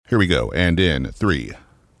Here we go. And in 3,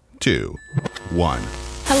 2, 1.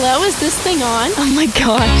 Hello, is this thing on? Oh my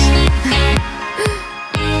gosh.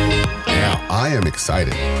 Now, I am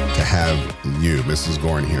excited to have you, Mrs.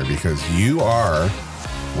 Guarin, here because you are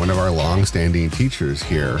one of our long-standing teachers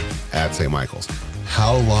here at St. Michael's.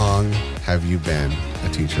 How long have you been a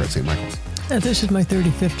teacher at St. Michael's? This is my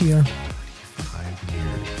 35th year. 5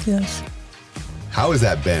 years. Yes. How has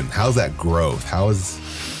that been? How's that growth?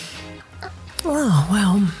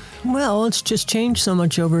 Oh, well, it's just changed so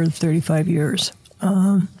much over 35 years.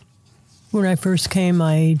 When I first came,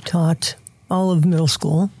 I taught all of middle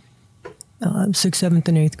school, 6th, 7th,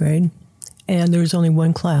 and 8th grade, and there was only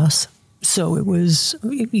one class. So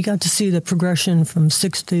you got to see the progression from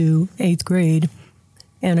 6th to 8th grade,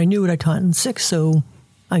 and I knew what I taught in 6th, so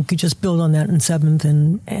I could just build on that in 7th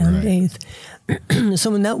and Right. 8th.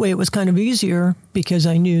 So in that way, it was kind of easier because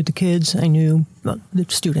I knew the kids, I knew the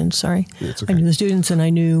students, sorry. It's okay. I knew the students, and I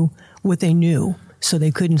knew what they knew, so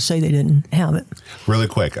they couldn't say they didn't have it. Really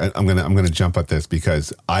quick, I'm gonna jump at this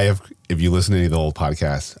because if you listen to any of the old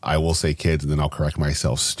podcasts, I will say kids and then I'll correct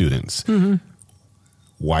myself, students. Mm-hmm.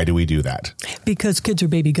 Why do we do that? Because kids are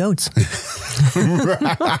baby goats.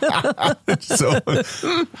 So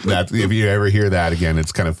if you ever hear that again,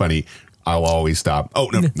 it's kind of funny. I'll always stop.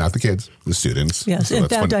 Oh, no, not the kids, the students. Yes. So In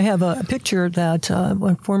that's fact, funny. I have a picture that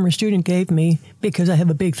one former student gave me because I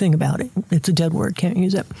have a big thing about it. It's a dead word. Can't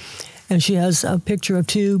use it. And she has a picture of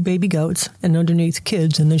 2 baby goats and underneath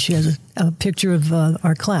kids. And then she has a picture of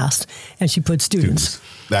our class and she put students.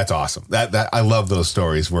 That's awesome. That I love those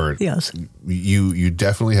stories where Yes. you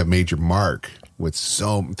definitely have made your mark with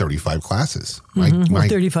 35 classes. Mm-hmm.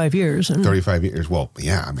 35 years. And 35 years. Well,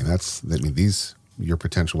 yeah. I mean, your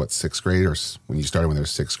potential, 6th grade or when you started when they were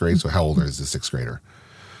 6th grade. So how old is the 6th grader?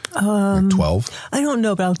 Like 12? I don't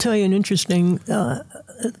know, but I'll tell you an interesting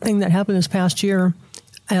thing that happened this past year.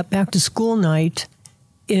 At back to school night,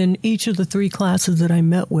 in each of the 3 classes that I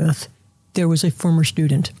met with, there was a former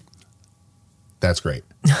student. That's great.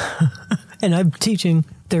 And I'm teaching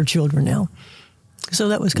their children now. So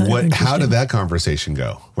that was kind of interesting. How did that conversation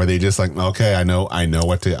go? Were they just like, okay, I know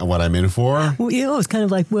what I'm in for? Well, it was kind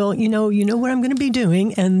of like, well, you know what I'm going to be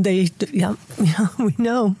doing, and we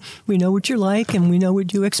know what you're like, and we know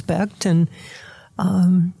what you expect, and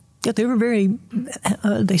yeah, they were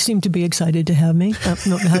they seemed to be excited to have me. I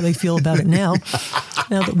don't know how they feel about it now.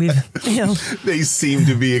 Now that we've, They seem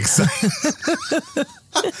to be excited.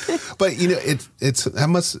 But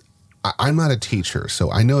I'm not a teacher,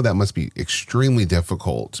 so I know that must be extremely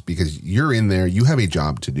difficult because you're in there, you have a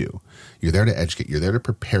job to do. You're there to educate, you're there to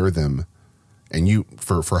prepare them and you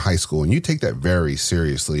for high school, and you take that very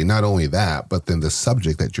seriously. And not only that, but then the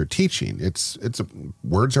subject that you're teaching,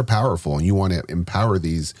 words are powerful, and you want to empower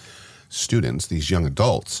these students, these young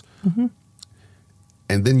adults. Mm-hmm.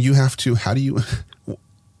 And then you have to,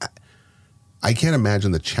 I can't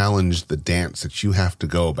imagine the challenge, the dance that you have to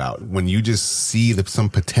go about when you just see some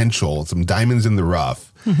potential, some diamonds in the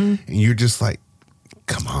rough, mm-hmm. and you're just like,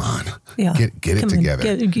 come on, get it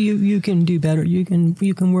together. You can do better. You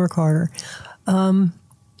can work harder.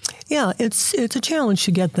 It's a challenge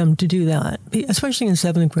to get them to do that, especially in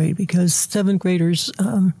 7th grade, because 7th graders,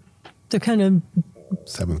 they're kind of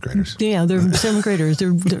 7th graders. Yeah, they're 7th graders.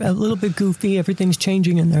 They're a little bit goofy. Everything's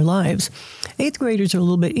changing in their lives. 8th graders are a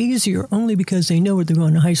little bit easier only because they know where they're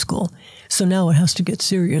going to high school. So now it has to get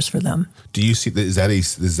serious for them. Do you see is that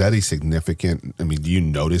a significant? I mean, do you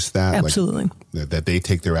notice that? Absolutely. Like, that they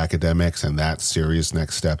take their academics and that serious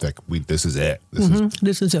next step. That this is it.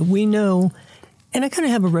 This is it. We know, and I kind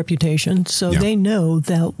of have a reputation, so they know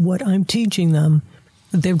that what I'm teaching them,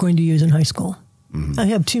 they're going to use in high school. Mm-hmm. I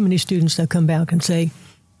have too many students that come back and say,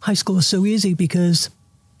 high school is so easy because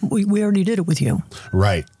we already did it with you.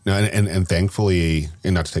 Right. And thankfully,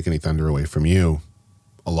 and not to take any thunder away from you,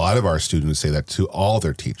 a lot of our students say that to all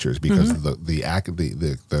their teachers because mm-hmm. of the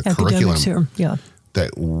curriculum here.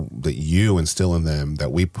 that you instill in them,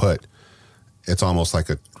 that we put, it's almost like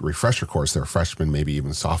a refresher course. They're freshmen, maybe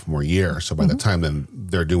even sophomore year. So by mm-hmm. the time then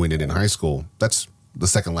they're doing it in high school, that's the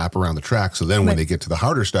second lap around the track. So then when they get to the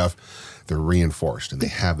harder stuff, they're reinforced and they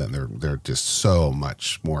have them. They're just so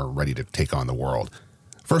much more ready to take on the world.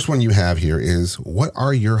 First one you have here is, what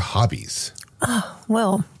are your hobbies?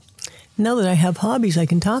 Well, now that I have hobbies, I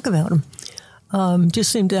can talk about them.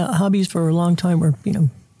 Just seemed hobbies for a long time were,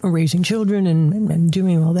 raising children and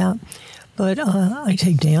doing all that. But I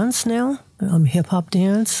take dance now, hip-hop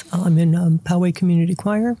dance. I'm in Poway Community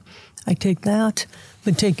Choir. I take that.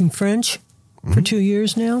 Been taking French for 2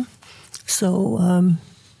 years now. So,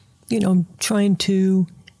 trying to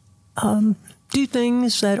do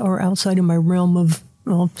things that are outside of my realm of,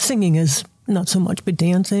 singing is not so much, but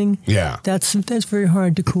dancing. Yeah. That's very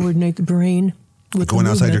hard to coordinate the brain with Going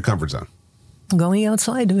the outside your movement. comfort zone. Going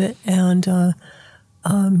outside of it and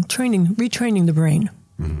retraining the brain.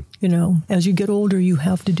 You know, as you get older, you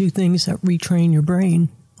have to do things that retrain your brain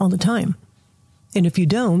all the time. And if you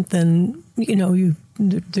don't, then, you know,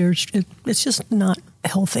 it's just not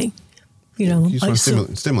healthy. You know, You just want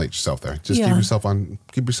to stimulate yourself there. Just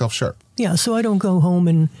keep yourself sharp. Yeah, so I don't go home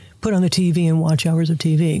and put on the TV and watch hours of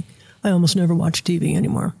TV. I almost never watch TV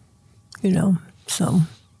anymore. You know, so.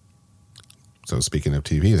 So speaking of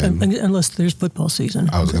TV, then, Unless there's football season.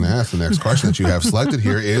 I was going to ask the next question that you have selected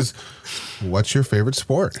here is, what's your favorite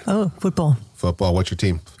sport? Oh, football. Football. What's your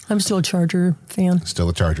team? I'm still a Charger fan. Still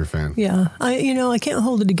a Charger fan. Yeah, I can't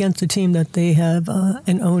hold it against a team that they have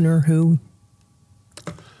an owner who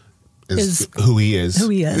is who he is. Who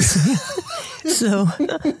he is. So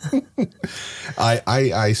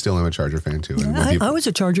I still am a Charger fan too. And I was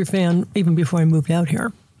a Charger fan even before I moved out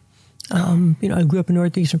here. You know, I grew up in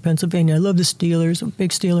northeastern Pennsylvania. I love the Steelers. I'm a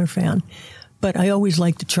big Steeler fan. But I always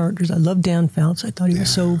liked the Chargers. I loved Dan Fouts. I thought he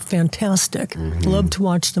was so fantastic. Loved to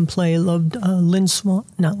watch them play. Loved Lynn Swan.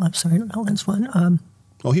 Not Lynn Swan.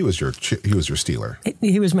 Well, he was your Steeler.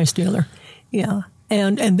 He was my Steeler. Yeah.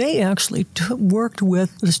 And they actually worked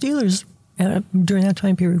with the Steelers during that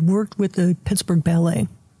time period, worked with the Pittsburgh Ballet.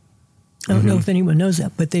 I don't know if anyone knows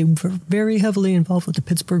that, but they were very heavily involved with the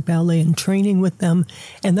Pittsburgh Ballet and training with them.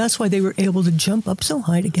 And that's why they were able to jump up so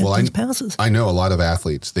high to get these passes. I know a lot of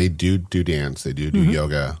athletes, they do dance, they do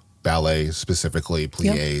yoga, ballet specifically,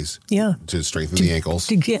 plies, to strengthen the ankles.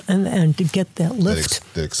 To get and to get that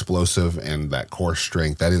lift. The explosive and that core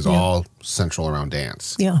strength, that is all central around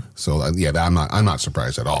dance. Yeah. So, I'm not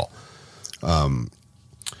surprised at all.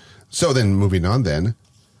 So then moving on then,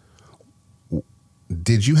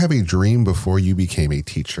 did you have a dream before you became a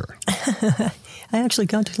teacher? I actually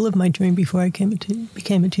got to live my dream before I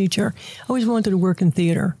became a teacher. I always wanted to work in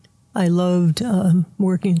theater. I loved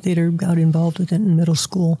working in theater, got involved with it in middle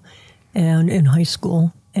school and in high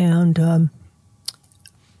school. And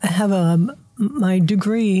I have my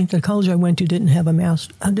degree, the college I went to didn't have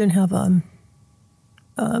a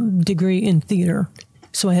degree in theater.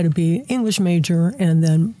 So I had to be English major and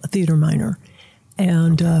then a theater minor.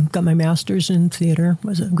 And got my master's in theater,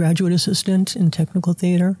 was a graduate assistant in technical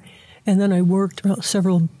theater. And then I worked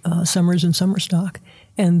several summers in summer stock,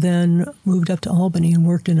 and then moved up to Albany and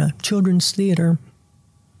worked in a children's theater,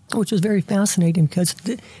 which was very fascinating because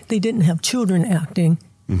they didn't have children acting.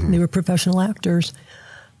 They were professional actors.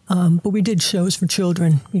 But we did shows for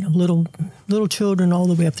children, you know, little children all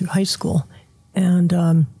the way up through high school.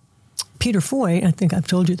 And Peter Foy, I think I've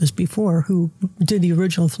told you this before, who did the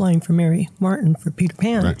original Flying for Mary Martin for Peter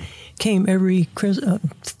Pan, came every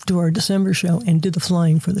to our December show and did the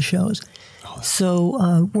flying for the shows.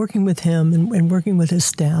 So working with him and working with his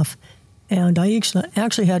staff, and I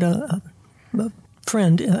actually had a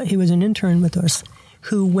friend, he was an intern with us,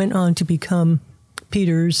 who went on to become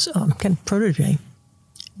Peter's kind of protege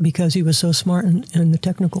because he was so smart in the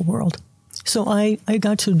technical world. So I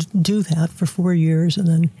got to do that for 4 years, and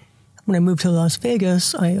then when I moved to Las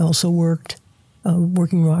Vegas, I also worked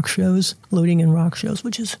working rock shows, loading in rock shows,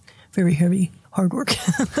 which is very heavy, hard work.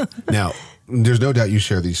 Now, there's no doubt you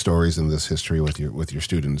share these stories and this history with your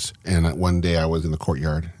students. And one day I was in the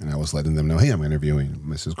courtyard and I was letting them know, hey, I'm interviewing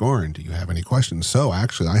Mrs. Guarin. Do you have any questions? So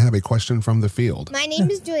actually, I have a question from the field. My name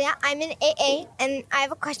is Julia. I'm in AA, and I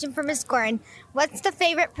have a question for Miss Guarin.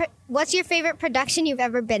 What's your favorite production you've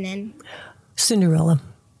ever been in? Cinderella.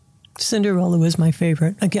 Cinderella was my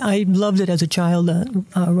favorite. Again, I loved it as a child.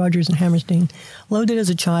 Rodgers and Hammerstein. Loved it as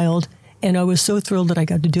a child, and I was so thrilled that I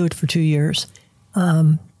got to do it for 2 years.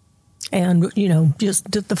 And you know, just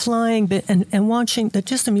the flying bit and watching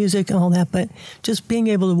just the music and all that, but just being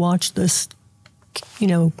able to watch this, you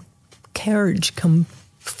know, carriage come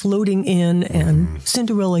floating in and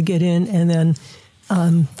Cinderella get in, and then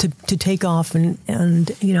to take off and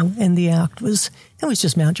you know, end the act was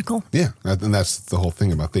just magical. Yeah, and that's the whole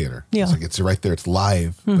thing about theater. Yeah, it's like it's right there, it's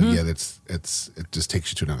live, but yet it just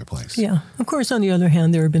takes you to another place. Yeah, of course. On the other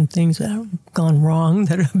hand, there have been things that have gone wrong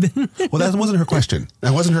that have been. Well, that wasn't her question.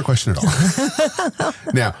 That wasn't her question at all.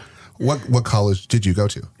 Now, what college did you go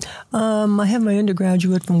to? I have my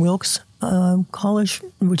undergraduate from Wilkes College,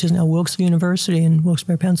 which is now Wilkes University in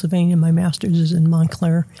Wilkes-Barre, Pennsylvania. My master's is in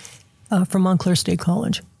Montclair. From Montclair State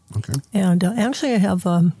College. Okay. And actually I have,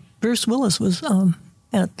 Bruce Willis was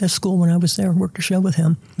at the school when I was there, worked a show with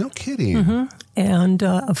him. No kidding. And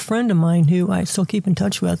a friend of mine who I still keep in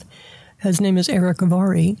touch with, his name is Eric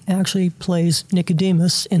Guarin, actually plays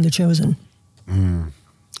Nicodemus in The Chosen.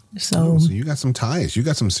 So you got some ties. You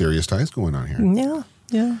got some serious ties going on here. Yeah,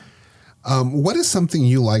 yeah. What is something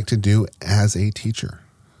you like to do as a teacher?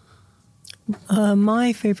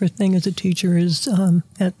 My favorite thing as a teacher is,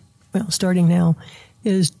 starting now,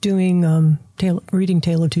 is doing reading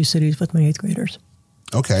Tale of Two Cities with my 8th graders.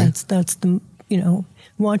 Okay. That's the,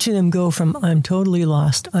 watching them go from I'm totally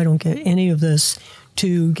lost, I don't get any of this,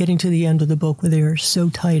 to getting to the end of the book where they're so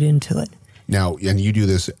tied into it. Now, and you do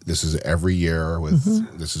this is every year with,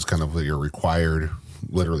 this is kind of your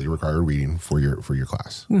literally required reading for your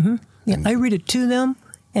class. Mm-hmm. Yeah, I read it to them,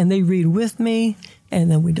 and they read with me, and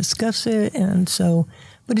then we discuss it, and so,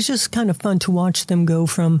 but it's just kind of fun to watch them go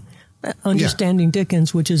from understanding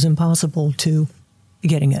Dickens, which is impossible, to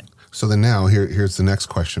getting it. So then now, here's the next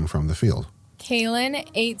question from the field.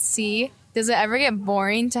 Kaylin, 8C, does it ever get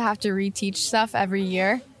boring to have to reteach stuff every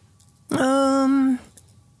year? That's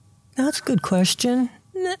a good question.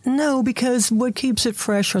 No, because what keeps it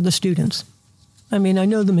fresh are the students. I mean, I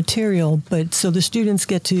know the material, but so the students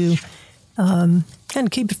get to kind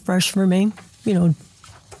of keep it fresh for me,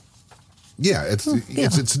 Yeah, it's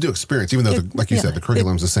a new experience, even though, like you said, the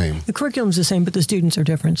curriculum's the same. The curriculum's the same, but the students are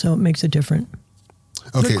different, so it makes it different.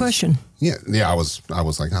 Okay. Good question. Yeah, I was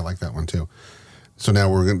like, I like that one too. So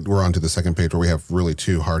now we're on to the second page where we have really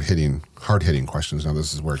two hard hitting questions. Now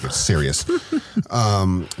this is where it gets serious.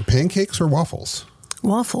 Pancakes or waffles?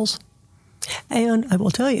 Waffles. And I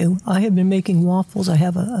will tell you, I have been making waffles. I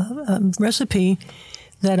have a recipe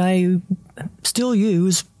that I still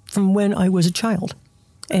use from when I was a child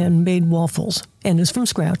and made waffles. And it's from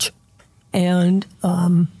scratch. And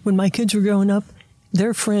when my kids were growing up,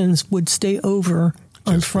 their friends would stay over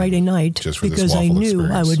on Friday night because I knew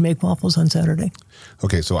experience. I would make waffles on Saturday.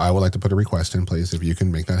 Okay, so I would like to put a request in, please, if you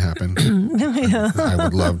can make that happen. I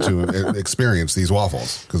would love to experience these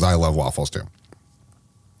waffles because I love waffles too.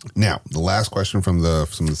 Now, the last question from the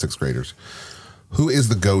 6th graders. Who is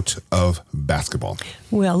the GOAT of basketball?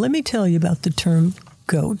 Well, let me tell you about the term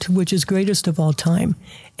GOAT, which is greatest of all time.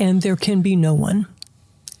 And there can be no one.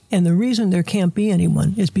 And the reason there can't be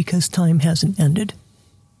anyone is because time hasn't ended.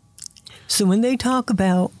 So when they talk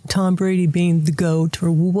about Tom Brady being the GOAT or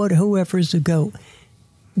whoever is the GOAT,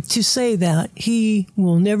 to say that he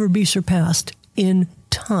will never be surpassed in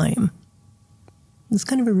time, it's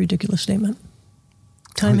kind of a ridiculous statement.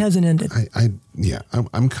 Time hasn't ended.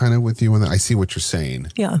 I'm kind of with you on that. I see what you're saying.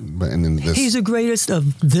 Yeah. He's the greatest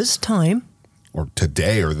of this time. Or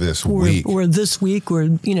today or this week. Or this week or,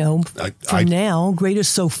 now,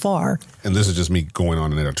 greatest so far. And this is just me going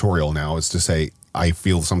on an editorial now, is to say, I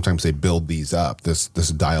feel sometimes they build these up, this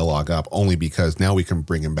dialogue up, only because now we can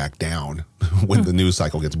bring him back down when the news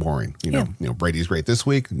cycle gets boring. Brady's great this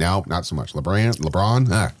week. Now, not so much.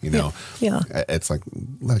 LeBron, It's like,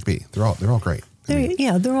 let it be. They're all great.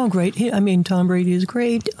 They're all great. Tom Brady is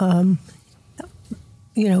great. Kobe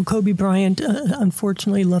Bryant,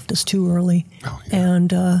 unfortunately, left us too early. Oh,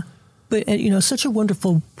 yeah. But such a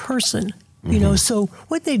wonderful person. So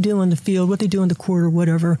what they do on the field, what they do on the court or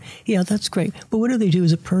whatever, that's great. But what do they do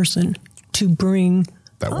as a person to bring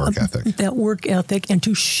that work ethic? That work ethic and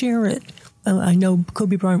to share it. I know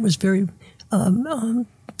Kobe Bryant was very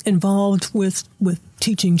involved with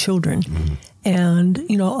teaching children. Mm-hmm. And,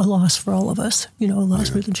 a loss for all of us, a loss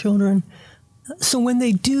for the children. So when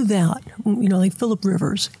they do that, like Phillip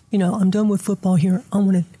Rivers, I'm done with football here. I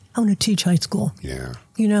want to teach high school. Yeah.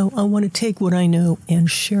 I want to take what I know and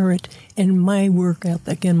share it and my work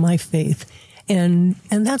ethic and my faith. And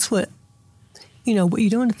that's what, what you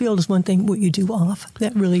do in the field is one thing, what you do off.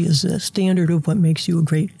 That really is the standard of what makes you a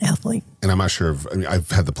great athlete. And I'm not sure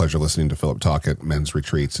I've had the pleasure of listening to Phillip talk at men's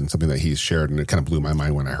retreats, and something that he's shared, and it kind of blew my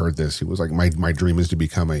mind when I heard this. He was like, my dream is to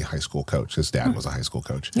become a high school coach. His dad was a high school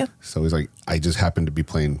coach. Yeah. So he's like, I just happened to be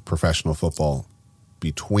playing professional football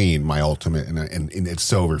between my ultimate, and it's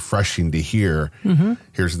so refreshing to hear,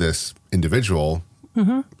 here's this individual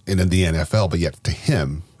in the NFL, but yet to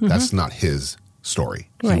him, that's not his story.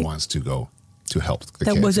 Right. He wants to go to help the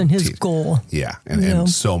kids. That wasn't his goal. Yeah, and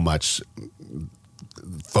so much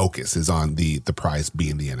focus is on the prize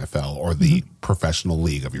being the NFL or the professional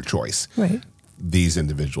league of your choice. Right. These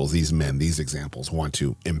individuals, these men, these examples want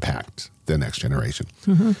to impact the next generation.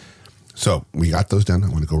 So we got those done. I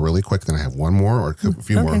want to go really quick. Then I have one more or a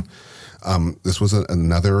few more. This was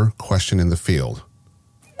another question in the field.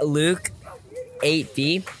 Luke,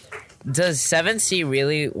 8B, does 7C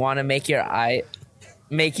really want to make you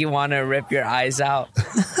want to rip your eyes out?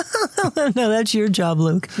 No, that's your job,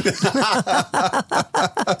 Luke.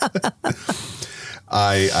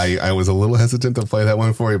 I was a little hesitant to play that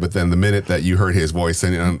one for you, but then the minute that you heard his voice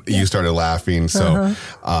and you started laughing, so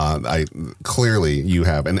I clearly you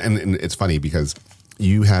have, and it's funny because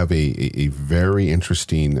you have a very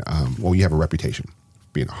interesting, you have a reputation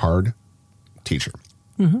being hard teacher.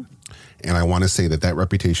 And I want to say that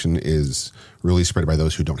reputation is really spread by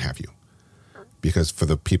those who don't have you. Because for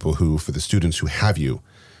the students who have you,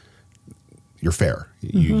 you're fair.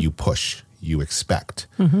 You push, you expect.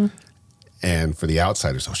 And for the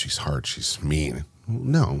outsiders, oh, she's hard, she's mean.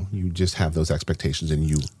 No, you just have those expectations and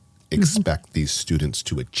you expect these students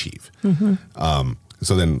to achieve.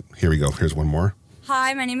 So then here we go. Here's one more.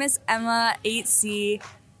 Hi, my name is Emma, 8C.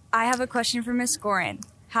 I have a question for Miss Guarin.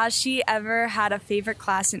 Has she ever had a favorite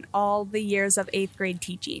class in all the years of 8th grade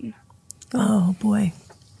teaching? Oh, boy.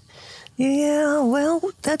 Yeah, well,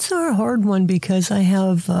 that's a hard one because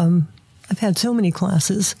I've had so many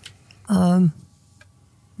classes. But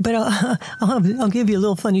I'll give you a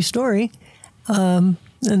little funny story. And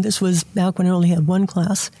this was back when I only had one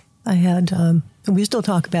class. I had, and we still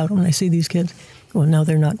talk about it when I see these kids. Well, now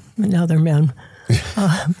they're not, now they're men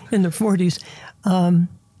in their 40s.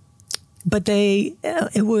 But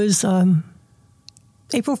it was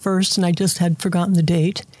April 1st, and I just had forgotten the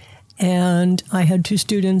date. And I had two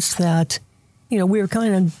students that, we were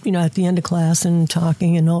kind of, at the end of class and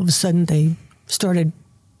talking, and all of a sudden they started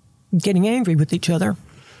getting angry with each other.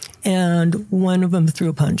 And one of them threw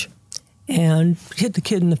a punch and hit the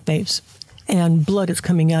kid in the face, and blood is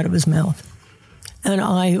coming out of his mouth. And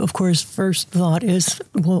I, of course, first thought is,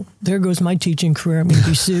 well, there goes my teaching career. I'm going to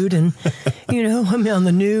be sued and, I'm on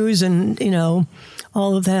the news and,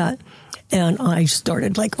 all of that. And I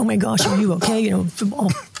started like, oh my gosh, are you okay? All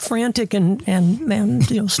frantic and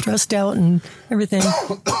stressed out and everything.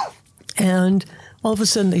 And all of a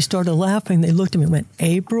sudden they started laughing. They looked at me and went,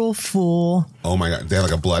 April Fool. Oh my God. They had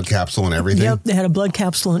like a blood capsule and everything? Yep, they had a blood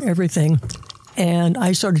capsule and everything. And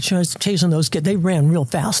I started chasing those kids. They ran real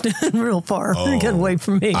fast and real far to get away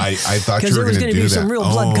from me. I thought you were going to do that. Because there was going to be some real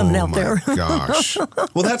blood coming out there. Oh, my gosh.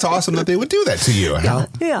 Well, that's awesome that they would do that to you.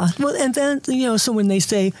 Yeah. Well, and then, so when they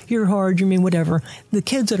say, you're hard, you mean whatever, the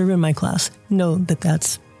kids that are in my class know that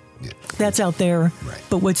that's out there. Right.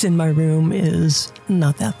 But what's in my room is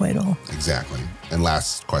not that way at all. Exactly. And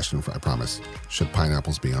last question, I promise. Should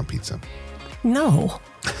pineapples be on pizza? No,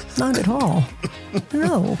 not at all.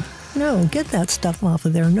 No, get that stuff off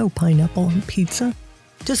of there. No pineapple on pizza.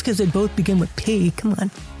 Just because they both begin with P. Come on.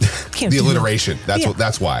 The alliteration.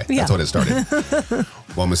 That's why. Yeah. That's what it started.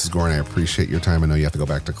 Well, Mrs. Guarin, I appreciate your time. I know you have to go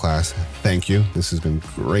back to class. Thank you. This has been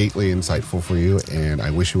greatly insightful for you, and I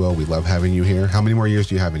wish you well. We love having you here. How many more years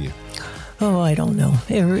do you have in you? Oh, I don't know.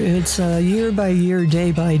 It's year by year,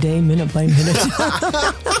 day by day, minute by minute.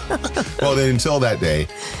 Well, then until that day,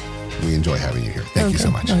 we enjoy having you here. Thank you so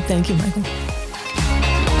much. Oh, thank you, Michael.